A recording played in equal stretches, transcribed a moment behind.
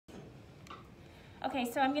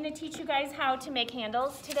Okay, so I'm going to teach you guys how to make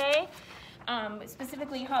handles today,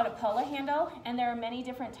 specifically how to pull a handle, and there are many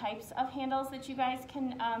different types of handles that you guys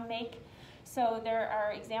can make. So there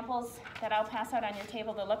are examples that I'll pass out on your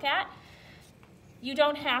table to look at. You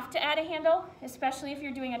don't have to add a handle, especially if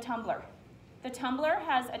you're doing a tumbler. The tumbler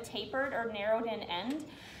has a tapered or narrowed in end,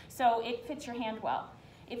 so it fits your hand well.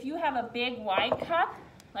 If you have a big wide cup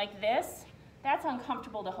like this, that's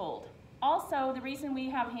uncomfortable to hold. Also, the reason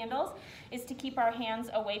we have handles is to keep our hands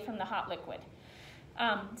away from the hot liquid.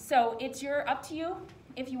 So it's up to you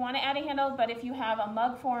if you want to add a handle, but if you have a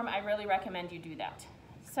mug form, I really recommend you do that.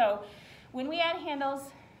 So when we add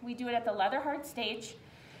handles, we do it at the leather hard stage.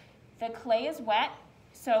 The clay is wet,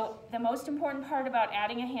 so the most important part about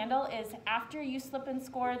adding a handle is after you slip and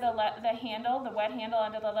score the wet handle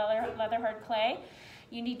onto the leather hard clay,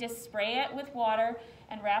 you need to spray it with water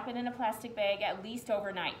and wrap it in a plastic bag at least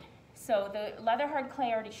overnight. So the leather hard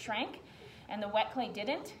clay already shrank and the wet clay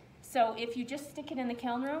didn't. So if you just stick it in the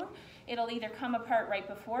kiln room, it'll either come apart right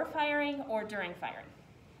before firing or during firing.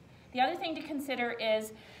 The other thing to consider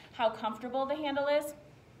is how comfortable the handle is.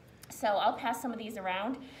 So I'll pass some of these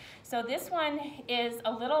around. So this one is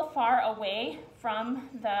a little far away from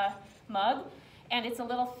the mug and it's a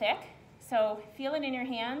little thick. So feel it in your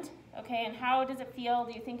hand, okay? And how does it feel?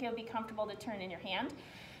 Do you think it'll be comfortable to turn in your hand?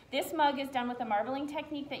 This mug is done with a marbling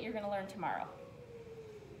technique that you're going to learn tomorrow.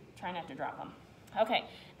 Try not to drop them. Okay,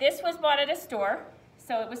 this was bought at a store.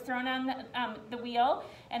 So it was thrown on the wheel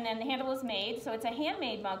and then the handle was made. So it's a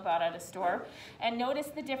handmade mug bought at a store. And notice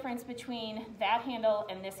the difference between that handle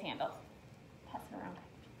and this handle. Pass it around.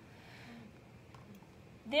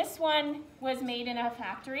 This one was made in a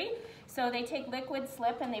factory. So they take liquid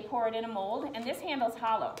slip and they pour it in a mold. And this handle's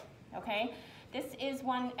hollow, okay? This is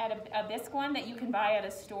one at a bisque one that you can buy at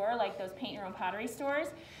a store, like those paint your own pottery stores,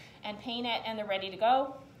 and paint it and they're ready to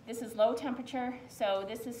go. This is low temperature, so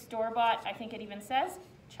this is store-bought. I think it even says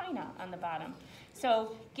China on the bottom.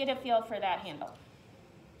 So get a feel for that handle.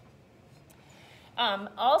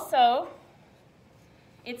 Also,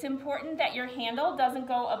 it's important that your handle doesn't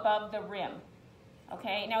go above the rim.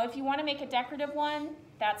 Okay, now if you want to make a decorative one,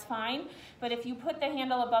 that's fine. But if you put the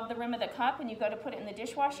handle above the rim of the cup and you go to put it in the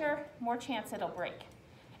dishwasher, more chance it'll break.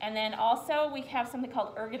 And then also we have something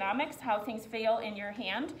called ergonomics, how things feel in your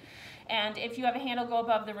hand. And if you have a handle go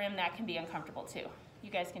above the rim, that can be uncomfortable too.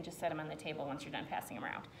 You guys can just set them on the table once you're done passing them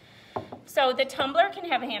around. So the tumbler can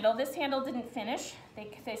have a handle. This handle didn't finish.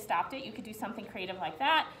 They stopped it. You could do something creative like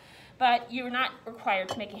that, but you're not required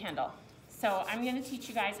to make a handle. So I'm going to teach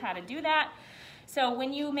you guys how to do that. So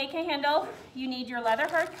when you make a handle, you need your leather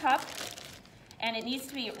hard cup, and it needs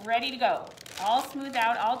to be ready to go. All smoothed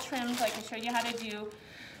out, all trimmed like I showed you how to do,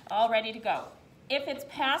 all ready to go. If it's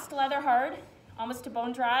past leather hard, almost to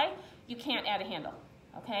bone dry, you can't add a handle,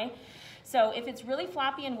 okay? So if it's really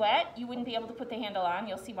floppy and wet, you wouldn't be able to put the handle on.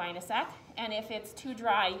 You'll see why in a sec. And if it's too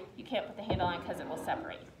dry, you can't put the handle on because it will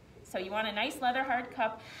separate. So you want a nice leather hard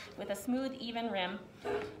cup with a smooth, even rim,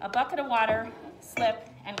 a bucket of water, slip,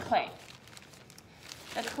 and clay.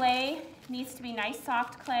 The clay needs to be nice,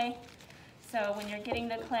 soft clay. So when you're getting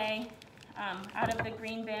the clay out of the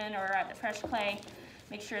green bin or the fresh clay,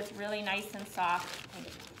 make sure it's really nice and soft.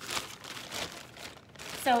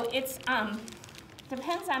 So it's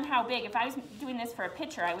depends on how big. If I was doing this for a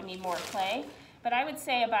pitcher, I would need more clay, but I would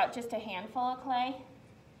say about just a handful of clay.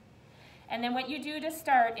 And then what you do to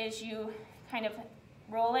start is you kind of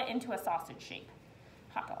roll it into a sausage shape,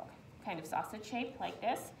 hot dog kind of sausage shape like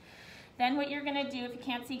this. Then what you're going to do, if you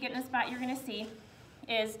can't see, get in a spot you're going to see,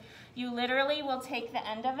 is you literally will take the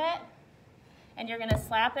end of it and you're going to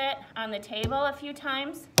slap it on the table a few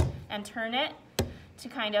times and turn it to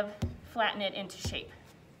kind of flatten it into shape,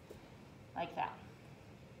 like that.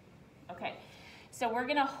 Okay, so we're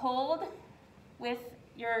going to hold with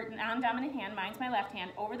your non-dominant hand, mine's my left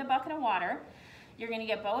hand, over the bucket of water. You're going to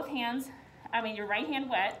get both hands, your right hand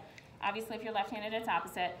wet. Obviously, if you're left-handed, it's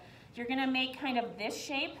opposite. You're going to make kind of this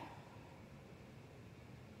shape,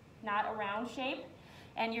 not a round shape,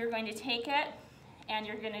 and you're going to take it and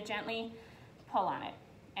you're going to gently pull on it.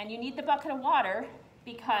 And you need the bucket of water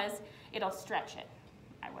because it'll stretch it.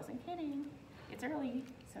 I wasn't kidding. It's early,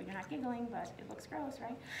 so you're not giggling, but it looks gross,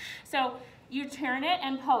 right? So you turn it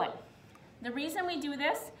and pull it. The reason we do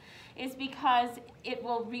this is because it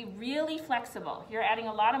will be really flexible. You're adding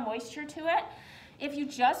a lot of moisture to it. If you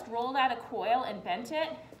just rolled out a coil and bent it,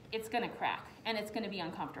 it's going to crack and it's going to be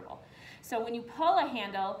uncomfortable. So when you pull a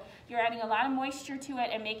handle, you're adding a lot of moisture to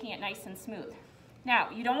it and making it nice and smooth. Now,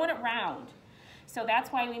 you don't want it round. So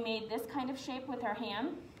that's why we made this kind of shape with our hand.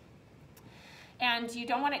 And you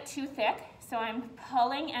don't want it too thick. So I'm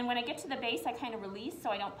pulling, and when I get to the base, I kind of release so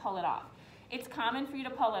I don't pull it off. it's common for you to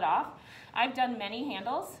pull it off. I've done many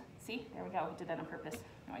handles. See, there we go, I did that on purpose.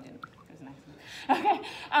 No, I didn't, it was an accident. Okay,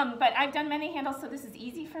 but I've done many handles, so this is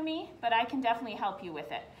easy for me, but I can definitely help you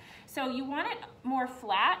with it. So you want it more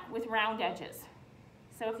flat with round edges.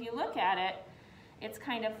 So if you look at it, it's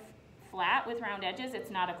kind of flat with round edges,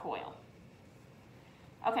 it's not a coil.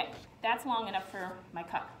 Okay, that's long enough for my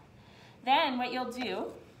cup. Then what you'll do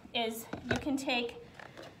is you can take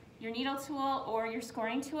your needle tool or your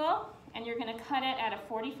scoring tool and you're going to cut it at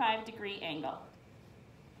a 45-degree angle.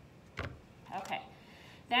 Okay,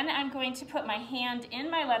 then I'm going to put my hand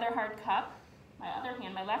in my leather hard cup, my other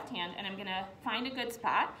hand, my left hand, and I'm going to find a good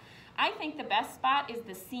spot. I think the best spot is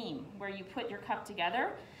the seam where you put your cup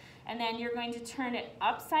together, and then you're going to turn it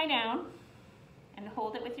upside down and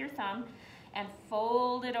hold it with your thumb and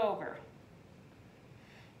fold it over.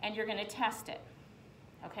 And you're going to test it.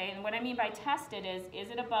 Okay, and what I mean by test it is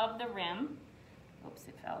it above the rim? Oops,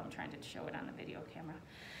 it fell. I'm trying to show it on the video camera.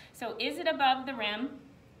 So is it above the rim?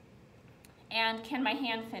 And can my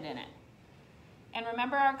hand fit in it? And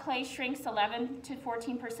remember, our clay shrinks 11 to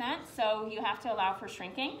 14%, so you have to allow for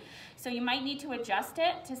shrinking. So you might need to adjust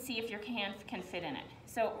it to see if your hand can fit in it.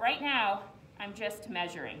 So right now, I'm just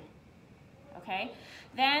measuring, okay?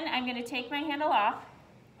 Then I'm gonna take my handle off,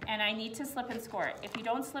 and I need to slip and score it. If you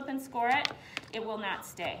don't slip and score it, it will not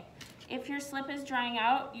stay. If your slip is drying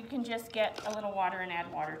out, you can just get a little water and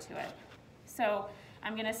add water to it. So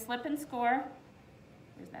I'm gonna slip and score,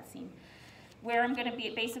 where's that seam? Where I'm gonna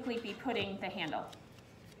basically be putting the handle.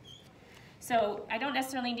 So I don't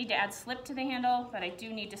necessarily need to add slip to the handle, but I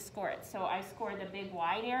do need to score it. So I score the big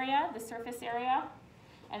wide area, the surface area,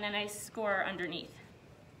 and then I score underneath.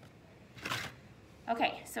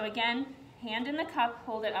 Okay, so again, hand in the cup,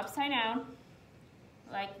 hold it upside down,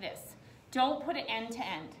 like this. Don't put it end to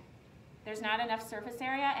end. There's not enough surface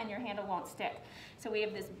area and your handle won't stick. So we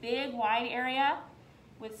have this big wide area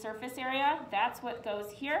with surface area, that's what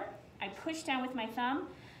goes here. I push down with my thumb.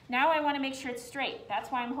 Now I want to make sure it's straight. That's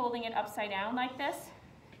why I'm holding it upside down like this.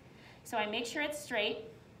 So I make sure it's straight,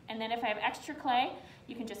 and then if I have extra clay,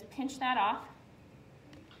 you can just pinch that off.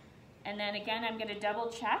 And then again, I'm going to double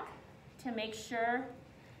check to make sure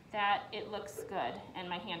that it looks good and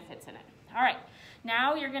my hand fits in it. All right,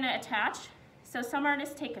 now you're going to attach. So some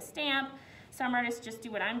artists take a stamp, some artists just do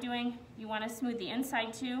what I'm doing. You want to smooth the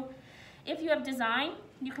inside too. If you have design,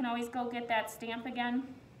 you can always go get that stamp again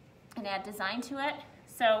and add design to it.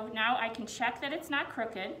 So now I can check that it's not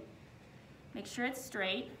crooked, make sure it's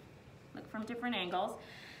straight, look from different angles,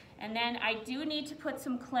 and then I do need to put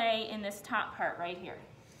some clay in this top part right here.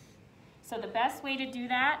 So the best way to do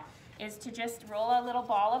that is to just roll a little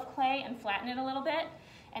ball of clay and flatten it a little bit,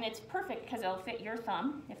 and it's perfect because it'll fit your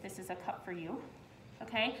thumb if this is a cup for you,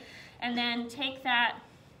 okay? And then take that,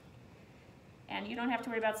 and you don't have to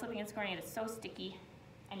worry about slipping and scoring it, it's so sticky,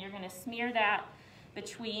 and you're gonna smear that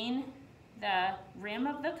between the rim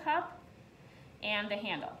of the cup and the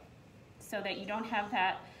handle so that you don't have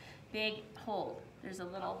that big hole. There's a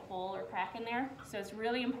little hole or crack in there. So it's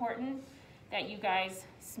really important that you guys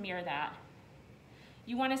smear that.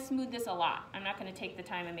 You want to smooth this a lot. I'm not going to take the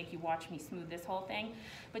time and make you watch me smooth this whole thing,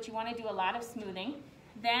 but you want to do a lot of smoothing.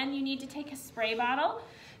 Then you need to take a spray bottle,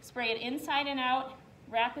 spray it inside and out,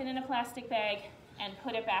 wrap it in a plastic bag, and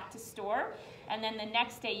put it back to store. And then the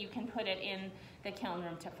next day you can put it in the kiln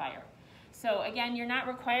room to fire. So again, you're not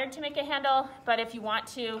required to make a handle, but if you want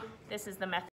to, this is the method.